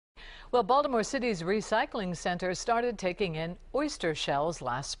Well, Baltimore City's recycling center started taking in oyster shells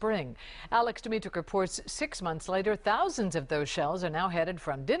last spring. Alex Dimitri reports 6 months later, thousands of those shells are now headed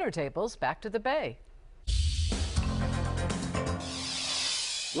from dinner tables back to the bay.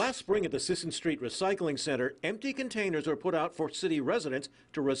 Last spring at the Sisson Street Recycling Center, empty containers were put out for city residents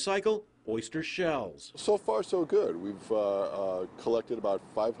to recycle oyster shells. So far, so good. We've collected about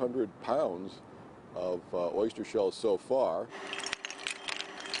 500 pounds of oyster shells so far.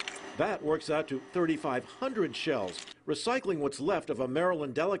 That works out to 3,500 shells. Recycling what's left of a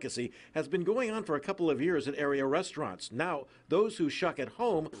Maryland delicacy has been going on for a couple of years at area restaurants. Now, those who shuck at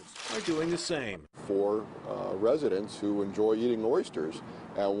home are doing the same. For residents who enjoy eating oysters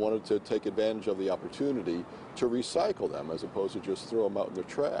and wanted to take advantage of the opportunity to recycle them as opposed to just throw them out in the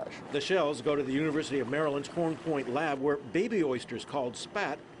trash. The shells go to the University of Maryland's Horn Point lab, where baby oysters called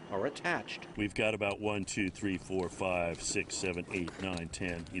spat are attached. We've got about 1, 2, 3, 4, 5, 6, 7, 8, 9,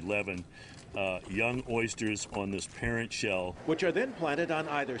 10, 11 young oysters on this parent shell, which are then planted on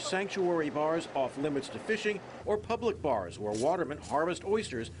either sanctuary bars off limits to fishing or public bars where watermen harvest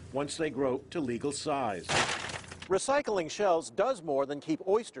oysters once they grow to legal size. Recycling shells does more than keep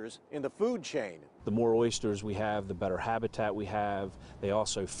oysters in the food chain. The more oysters we have, the better habitat we have. They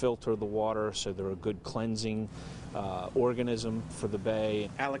also filter the water, so they're a good cleansing organism for the bay.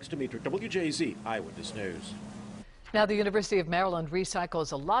 Alex Dimitri, WJZ, Eyewitness News. Now, the University of Maryland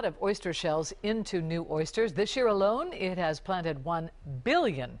recycles a lot of oyster shells into new oysters. This year alone, it has planted 1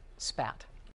 billion spat.